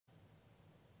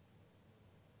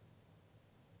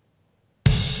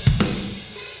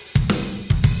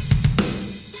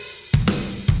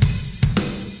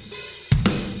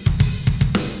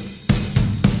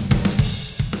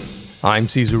I'm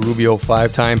Cesar Rubio,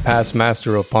 5-time past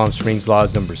master of Palm Springs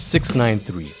Lodge number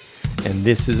 693, and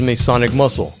this is Masonic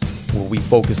Muscle, where we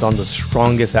focus on the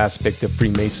strongest aspect of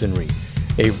Freemasonry,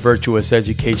 a virtuous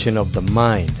education of the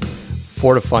mind,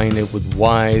 fortifying it with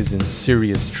wise and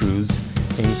serious truths,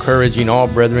 encouraging all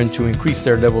brethren to increase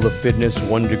their level of fitness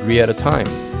 1 degree at a time,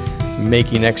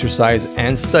 making exercise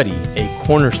and study a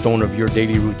cornerstone of your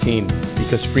daily routine,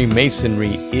 because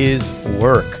Freemasonry is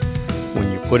work.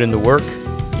 When you put in the work,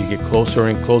 you get closer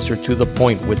and closer to the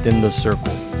point within the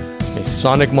circle.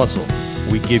 Masonic Muscle,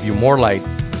 we give you more light,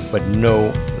 but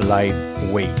no light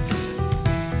weights.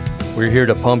 We're here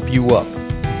to pump you up,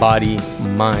 body,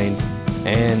 mind,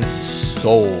 and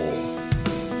soul.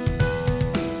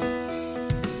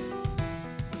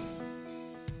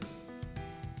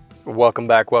 Welcome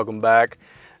back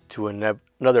to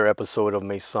another episode of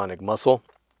Masonic Muscle.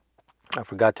 I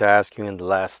forgot to ask you in the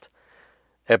last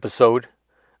episode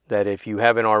that if you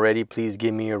haven't already, please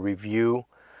give me a review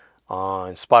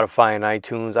on Spotify and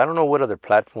iTunes. I don't know what other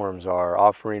platforms are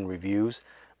offering reviews,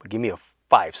 but give me a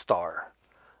 5-star.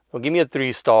 Don't give me a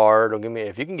 3-star.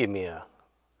 If you can give me a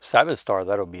 7-star,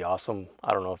 that'll be awesome.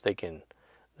 I don't know if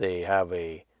they have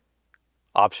a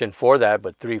option for that,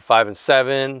 but 3, 5, and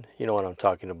 7, you know what I'm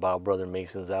talking about, brother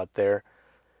Masons out there.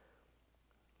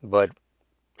 But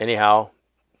anyhow,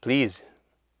 please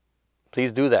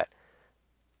do that.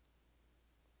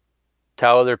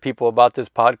 Tell other people about this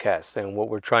podcast and what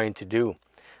we're trying to do.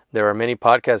 There are many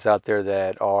podcasts out there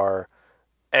that are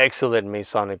excellent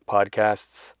Masonic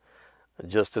podcasts,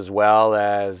 just as well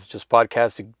as just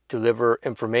podcasts to deliver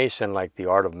information like the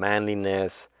Art of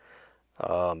Manliness,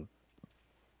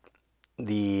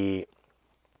 the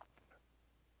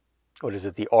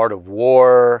Art of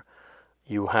War.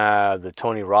 You have the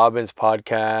Tony Robbins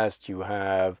podcast. You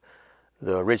have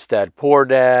the Rich Dad Poor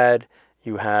Dad.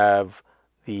 You have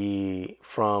the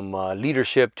From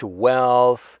Leadership to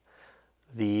Wealth.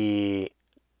 The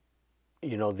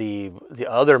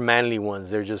other manly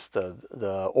ones. They're just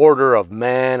the Order of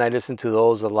Man. I listen to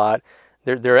those a lot.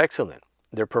 They're excellent.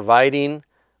 They're providing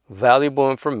valuable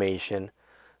information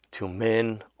to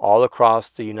men all across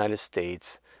the United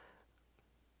States.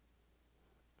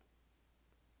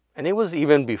 And it was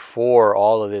even before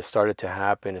all of this started to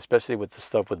happen, especially with the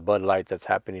stuff with Bud Light that's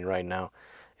happening right now.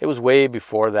 It was way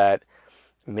before that.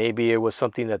 Maybe it was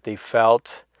something that they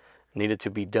felt needed to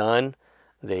be done.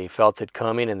 They felt it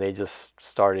coming and they just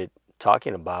started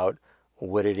talking about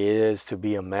what it is to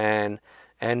be a man.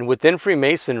 And within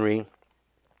Freemasonry,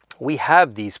 we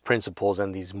have these principles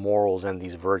and these morals and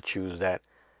these virtues that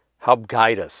help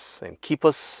guide us and keep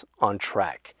us on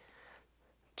track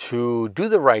to do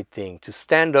the right thing, to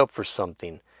stand up for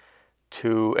something,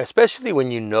 especially when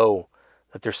you know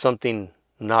that there's something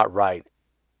not right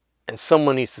and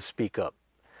someone needs to speak up.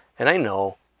 And I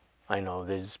know,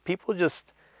 there's people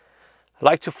just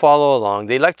like to follow along.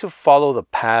 They like to follow the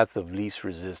path of least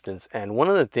resistance. And one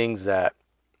of the things that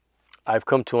I've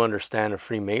come to understand of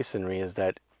Freemasonry is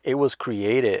that it was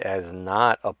created as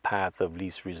not a path of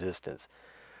least resistance.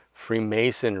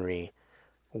 Freemasonry,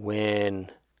 when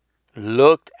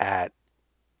looked at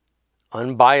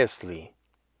unbiasedly,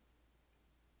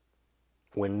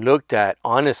 when looked at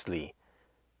honestly,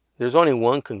 there's only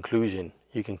one conclusion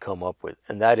you can come up with,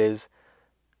 and that is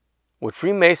what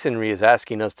Freemasonry is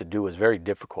asking us to do is very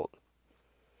difficult.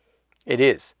 It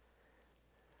is.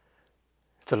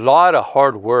 It's a lot of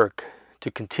hard work to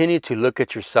continue to look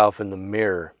at yourself in the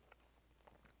mirror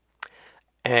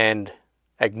and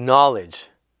acknowledge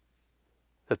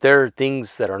that there are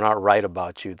things that are not right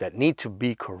about you that need to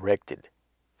be corrected.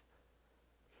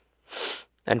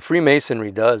 And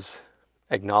Freemasonry does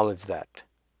acknowledge that.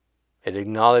 It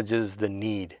acknowledges the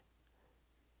need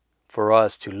for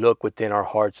us to look within our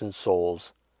hearts and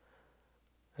souls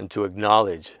and to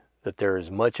acknowledge that there is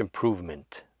much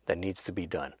improvement that needs to be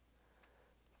done.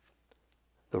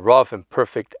 The rough and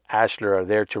perfect Ashlar are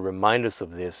there to remind us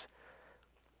of this.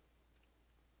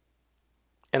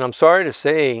 And I'm sorry to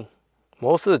say,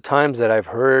 most of the times that I've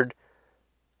heard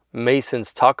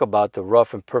Masons talk about the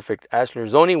rough and perfect Ashlar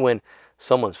is only when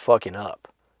someone's fucking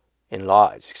up in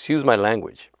lodge. Excuse my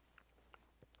language.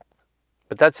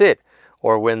 But that's it.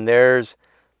 Or when there's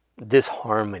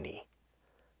disharmony.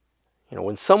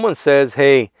 When someone says,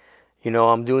 hey,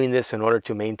 I'm doing this in order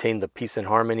to maintain the peace and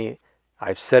harmony,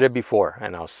 I've said it before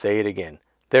and I'll say it again.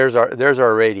 There's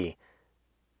already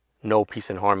no peace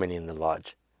and harmony in the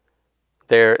lodge.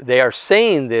 They are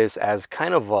saying this as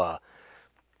kind of a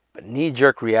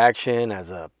knee-jerk reaction,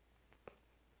 as a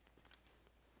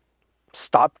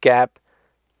stopgap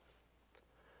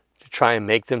to try and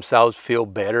make themselves feel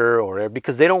better, or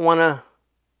because they don't want to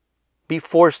be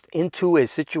forced into a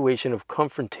situation of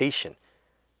confrontation,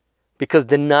 because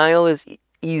denial is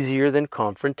easier than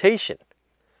confrontation,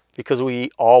 because we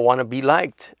all want to be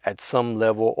liked at some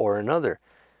level or another.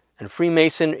 And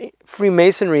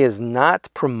Freemasonry is not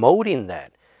promoting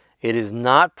that. It is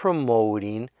not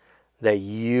promoting that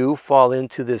you fall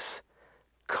into this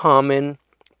common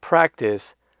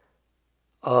practice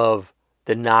of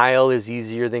denial is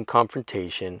easier than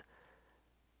confrontation,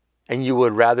 and you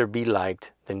would rather be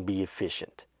liked than be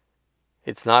efficient.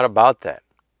 It's not about that.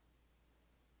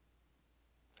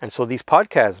 And so these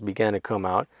podcasts began to come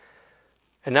out,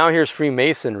 and now here's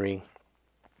Freemasonry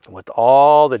with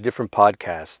all the different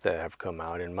podcasts that have come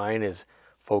out, and mine is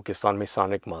focused on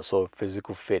Masonic muscle,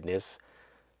 physical fitness,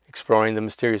 exploring the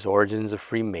mysterious origins of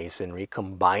Freemasonry,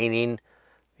 combining,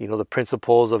 the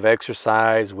principles of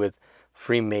exercise with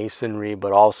Freemasonry,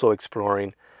 but also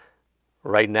exploring.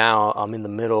 Right now, I'm in the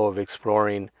middle of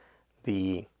exploring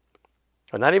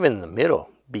not even in the middle,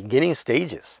 beginning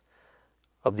stages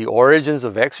of the origins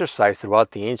of exercise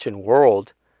throughout the ancient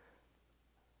world,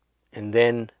 and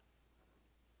then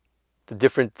the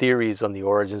different theories on the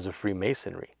origins of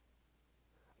Freemasonry,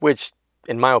 which,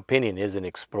 in my opinion, isn't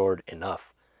explored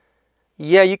enough.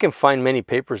 Yeah, you can find many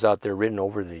papers out there written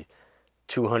over the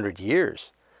 200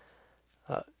 years,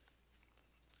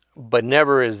 but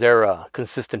never is there a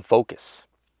consistent focus.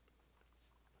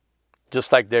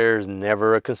 Just like there's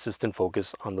never a consistent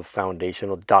focus on the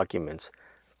foundational documents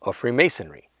of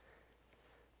Freemasonry.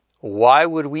 Why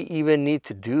would we even need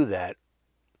to do that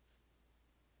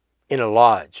in a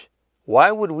lodge?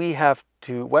 Why would we have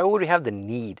the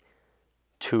need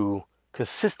to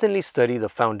consistently study the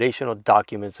foundational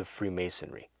documents of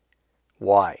Freemasonry?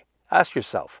 Why? Ask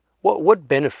yourself, what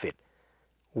benefit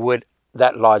would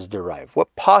that lodge derive?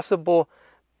 What possible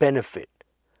benefit,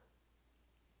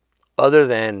 other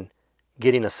than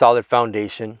getting a solid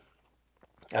foundation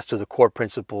as to the core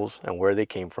principles and where they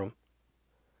came from,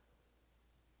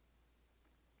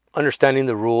 understanding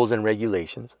the rules and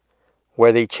regulations,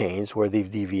 where they changed, where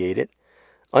they've deviated,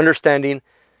 understanding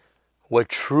what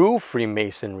true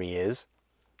Freemasonry is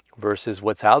versus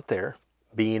what's out there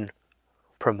being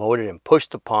promoted and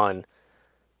pushed upon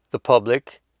the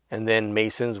public, and then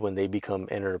Masons when they become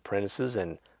entered apprentices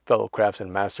and fellow crafts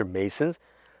and master Masons.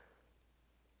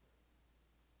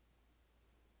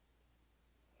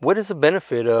 What is the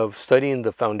benefit of studying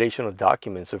the foundational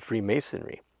documents of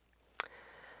Freemasonry?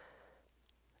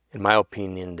 In my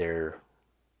opinion,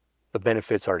 the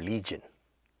benefits are legion.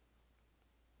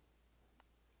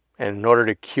 And in order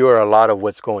to cure a lot of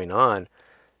what's going on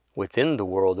within the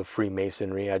world of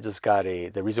Freemasonry,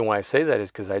 the reason why I say that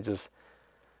is because I just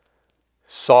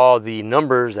saw the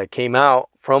numbers that came out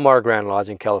from our Grand Lodge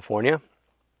in California.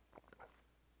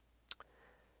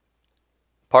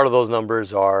 Part of those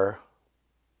numbers are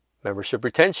membership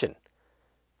retention.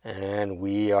 And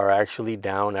we are actually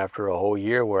down, after a whole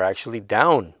year, we're actually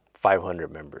down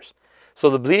 500 members. So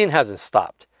the bleeding hasn't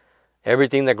stopped.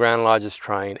 Everything that Grand Lodge is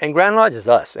trying, and Grand Lodge is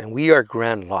us, and we are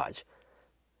Grand Lodge.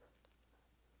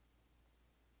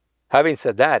 Having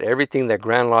said that, everything that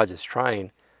Grand Lodge is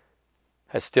trying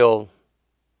has still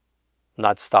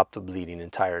not stopped the bleeding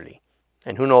entirely.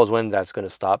 And who knows when that's going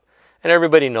to stop. And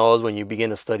everybody knows when you begin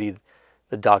to study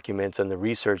the documents and the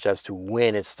research as to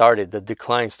when it started, the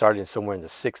decline started somewhere in the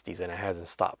 60s and it hasn't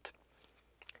stopped.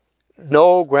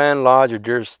 No Grand Lodge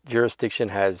or jurisdiction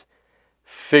has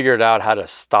figured out how to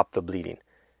stop the bleeding.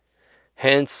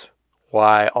 Hence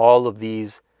why all of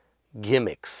these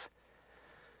gimmicks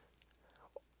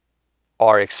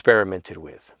are experimented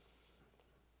with.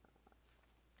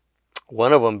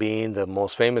 One of them being the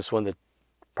most famous one that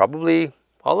probably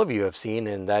all of you have seen,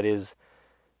 and that is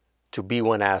to be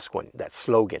one, ask one, that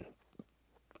slogan.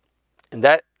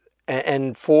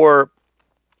 And for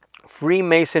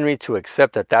Freemasonry to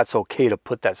accept that that's okay to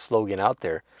put that slogan out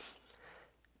there,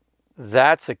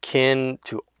 that's akin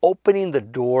to opening the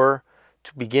door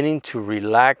to beginning to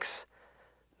relax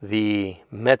the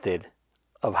method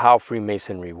of how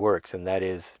Freemasonry works, and that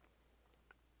is,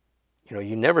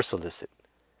 you never solicit.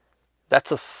 That's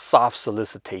a soft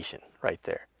solicitation right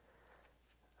there.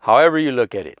 However you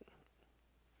look at it,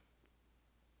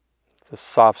 it's a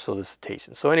soft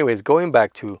solicitation. So anyways, going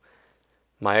back to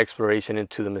my exploration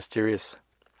into the mysterious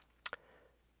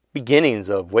beginnings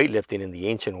of weightlifting in the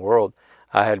ancient world,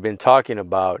 I had been talking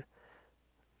about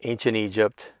ancient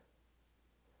Egypt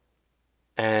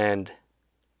and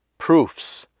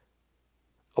proofs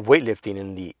of weightlifting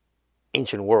in the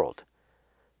ancient world.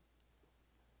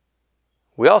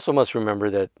 We also must remember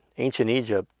that ancient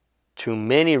Egypt, to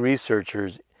many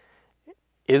researchers,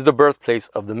 is the birthplace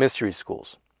of the mystery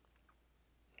schools.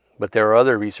 But there are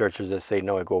other researchers that say,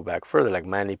 no, it go back further, like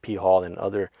Manly P. Hall and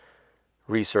other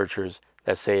researchers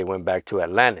that say it went back to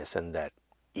Atlantis, and that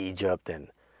Egypt and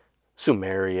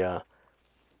Sumeria,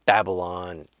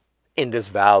 Babylon, Indus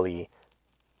Valley,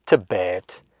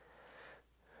 Tibet,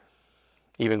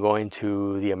 even going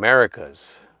to the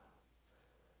Americas,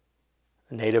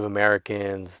 Native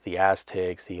Americans, the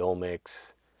Aztecs, the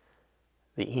Olmecs,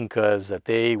 the Incas, that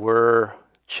they were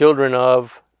children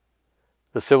of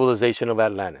the civilization of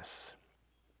Atlantis.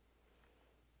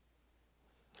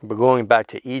 But going back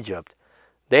to Egypt,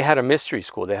 they had a mystery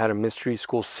school. They had a mystery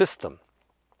school system,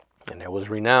 and it was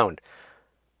renowned.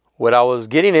 What I was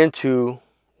getting into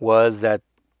was that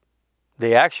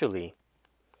they actually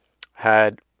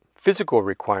had physical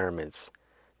requirements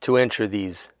to enter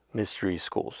these mystery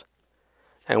schools.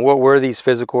 And what were these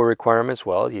physical requirements?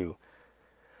 Well,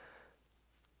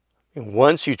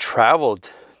 once you traveled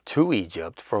to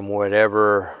Egypt from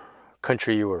whatever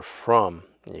country you were from,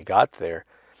 and you got there,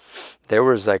 there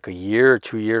was like a year,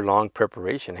 2-year long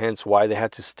preparation, hence why they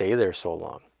had to stay there so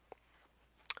long.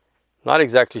 Not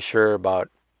exactly sure about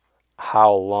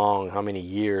how long, how many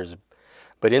years,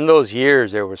 but in those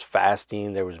years there was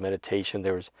fasting, there was meditation,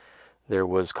 there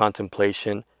was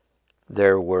contemplation,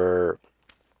 there were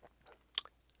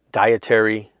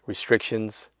dietary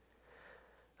restrictions,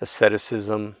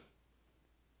 asceticism,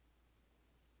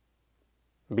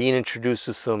 being introduced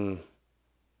to some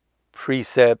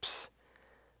precepts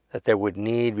that they would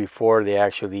need before they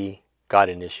actually got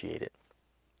initiated.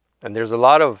 And there's a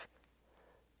lot of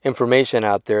information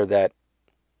out there that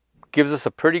gives us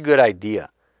a pretty good idea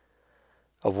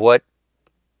of what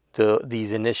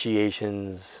these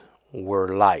initiations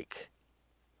were like.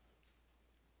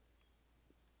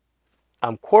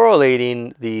 I'm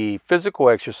correlating the physical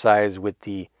exercise with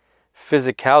the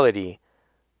physicality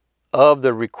of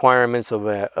the requirements of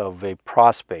a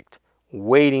prospect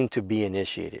waiting to be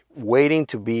initiated, waiting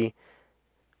to be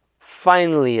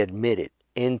finally admitted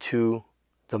into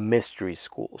the mystery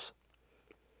schools.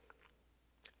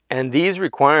 And these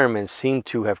requirements seem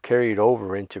to have carried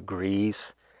over into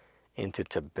Greece, into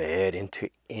Tibet, into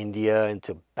India,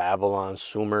 into Babylon,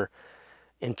 Sumer,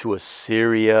 into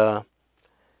Assyria,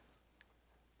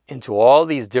 into all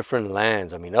these different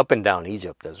lands. I mean, up and down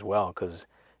Egypt as well, because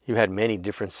you had many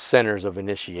different centers of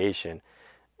initiation.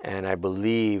 And I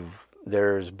believe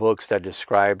there's books that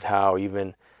described how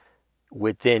even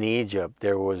within Egypt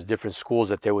there was different schools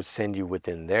that they would send you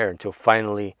within there, until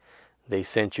finally they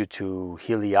sent you to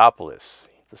Heliopolis,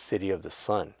 the city of the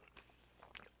sun,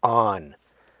 On,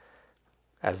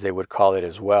 as they would call it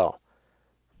as well,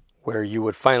 where you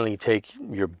would finally take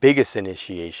your biggest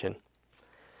initiation,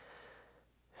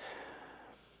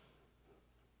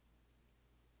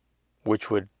 which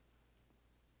would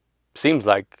seems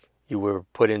like you were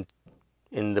put in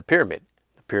the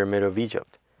pyramid of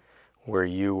Egypt, where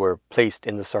you were placed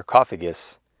in the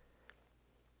sarcophagus,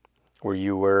 where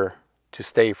you were to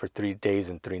stay for 3 days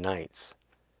and 3 nights.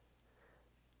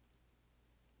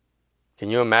 Can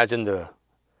you imagine the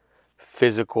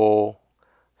physical,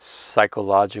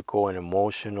 psychological, and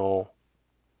emotional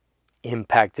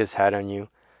impact this had on you,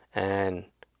 and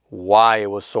why it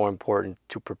was so important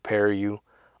to prepare you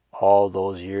all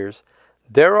those years?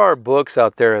 There are books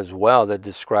out there as well that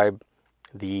describe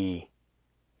the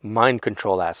mind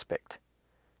control aspect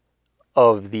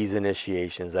of these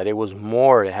initiations, that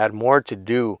it had more to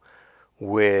do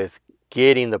with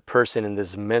getting the person in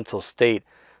this mental state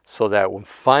so that when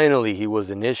finally he was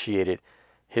initiated,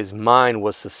 his mind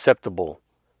was susceptible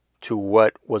to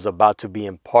what was about to be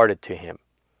imparted to him.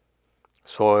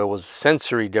 So it was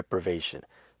sensory deprivation,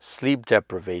 sleep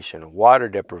deprivation, water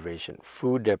deprivation,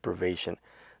 food deprivation,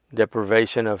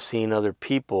 deprivation of seeing other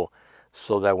people,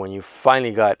 so that when you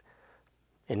finally got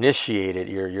initiated,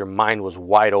 your mind was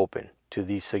wide open to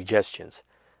these suggestions.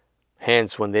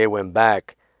 Hence, when they went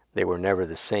back, they were never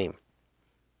the same,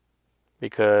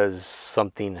 because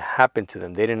something happened to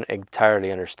them. They didn't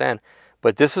entirely understand.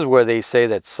 But this is where they say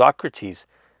that Socrates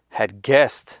had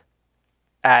guessed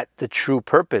at the true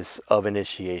purpose of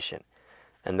initiation,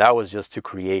 and that was just to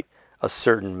create a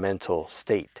certain mental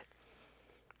state.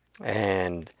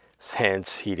 And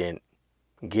hence he didn't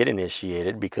get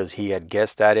initiated, because he had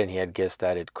guessed at it, and he had guessed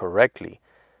at it correctly,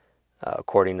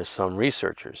 according to some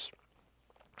researchers.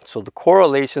 So the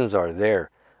correlations are there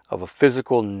of a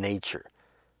physical nature.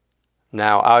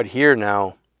 Now out here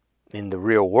now in the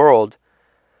real world,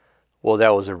 well,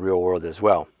 that was a real world as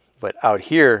well, but out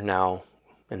here now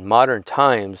in modern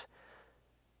times,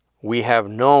 we have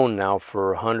known now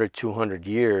for 100, 200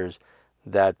 years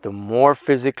that the more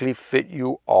physically fit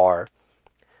you are,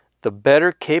 the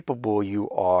better capable you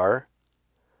are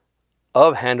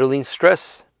of handling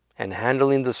stress and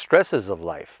handling the stresses of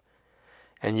life.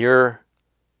 And you're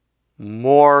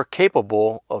more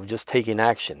capable of just taking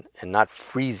action and not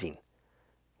freezing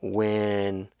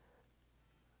when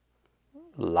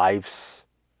life's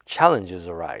challenges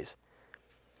arise.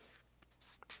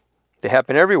 They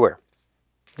happen everywhere.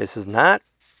 This is not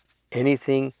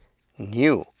anything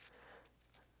new.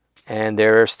 And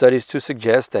there are studies to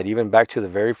suggest that even back to the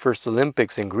very first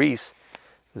Olympics in Greece,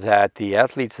 that the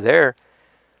athletes there,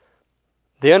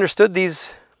 they understood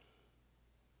these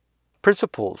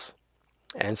principles.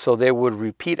 And so they would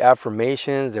repeat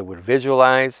affirmations, they would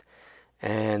visualize,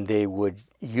 and they would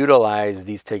utilize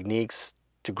these techniques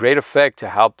to great effect to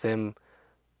help them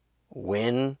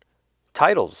win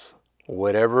titles,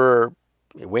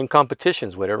 win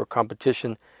competitions, whatever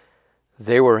competition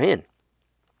they were in.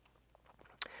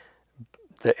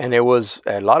 And it was,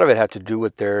 a lot of it had to do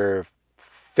with their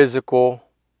physical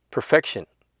perfection,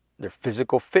 their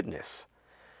physical fitness,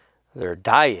 their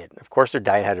diet. Of course, their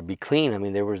diet had to be clean. I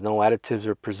mean, there was no additives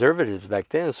or preservatives back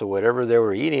then. So whatever they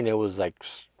were eating, it was like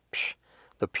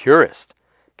the purest.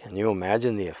 Can you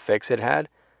imagine the effects it had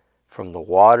from the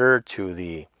water to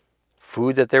the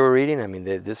food that they were eating? I mean,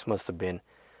 this must have been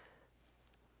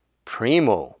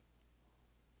primo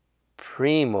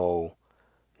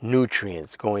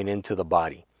nutrients going into the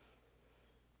body.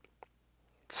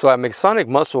 So at Masonic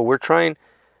Muscle,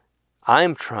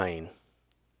 I'm trying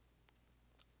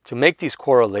to make these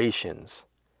correlations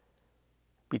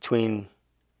between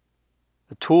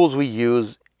the tools we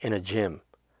use in a gym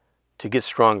to get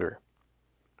stronger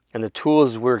and the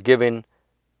tools we're given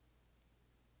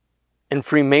in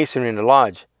Freemasonry in the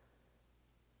lodge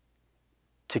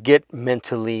to get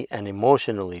mentally and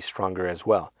emotionally stronger as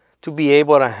well, to be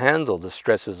able to handle the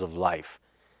stresses of life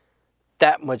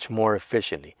that much more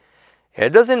efficiently.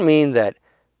 It doesn't mean that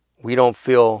we don't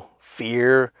feel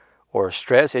fear or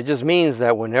stress. It just means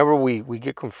that whenever we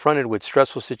get confronted with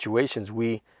stressful situations,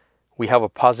 we have a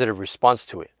positive response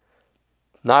to it.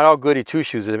 Not all goody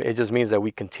two-shoes. It just means that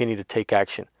we continue to take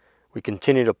action. We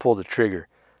continue to pull the trigger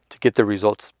to get the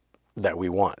results that we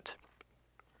want.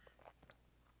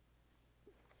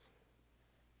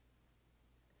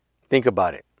 Think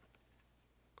about it.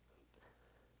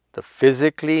 The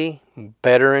physically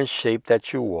better in shape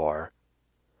that you are,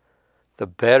 the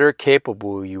better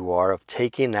capable you are of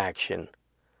taking action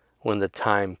when the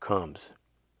time comes,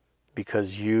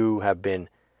 because you have been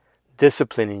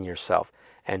disciplining yourself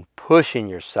and pushing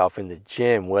yourself in the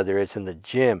gym, whether it's in the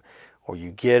gym or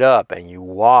you get up and you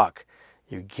walk,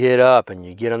 you get up and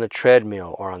you get on the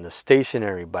treadmill or on the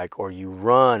stationary bike, or you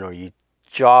run or you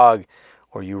jog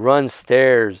or you run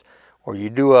stairs or you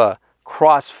do a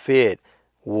CrossFit,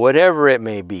 whatever it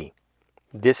may be.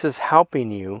 This is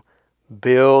helping you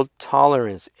build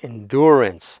tolerance,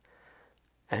 endurance,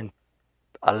 and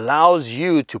allows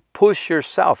you to push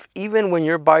yourself. Even when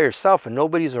you're by yourself and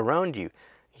nobody's around you,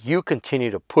 you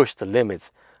continue to push the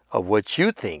limits of what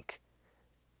you think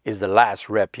is the last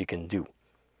rep you can do.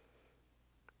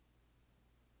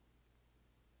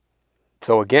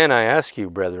 So again, I ask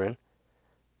you, brethren,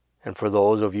 and for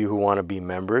those of you who want to be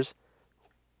members,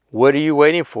 what are you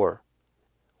waiting for?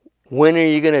 When are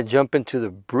you going to jump into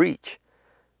the breach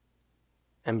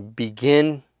and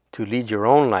begin to lead your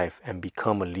own life and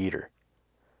become a leader?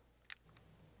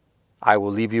 I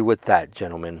will leave you with that,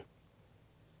 gentlemen.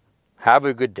 Have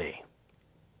a good day.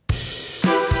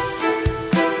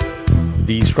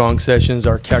 These strong sessions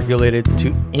are calculated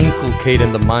to inculcate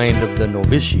in the mind of the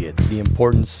novitiate the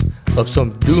importance of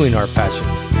subduing our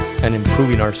passions and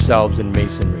improving ourselves in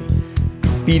Masonry,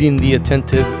 feeding the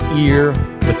attentive ear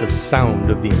with the sound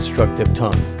of the instructive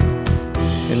tongue,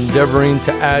 endeavoring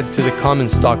to add to the common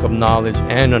stock of knowledge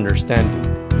and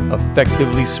understanding,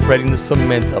 effectively spreading the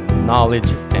cement of knowledge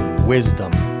and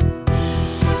wisdom,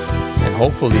 and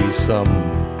hopefully some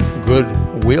good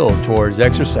will towards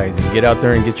exercising. Get out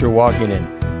there and get your walking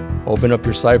in. Open up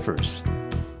your ciphers.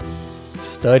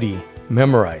 Study,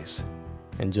 memorize,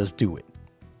 and just do it.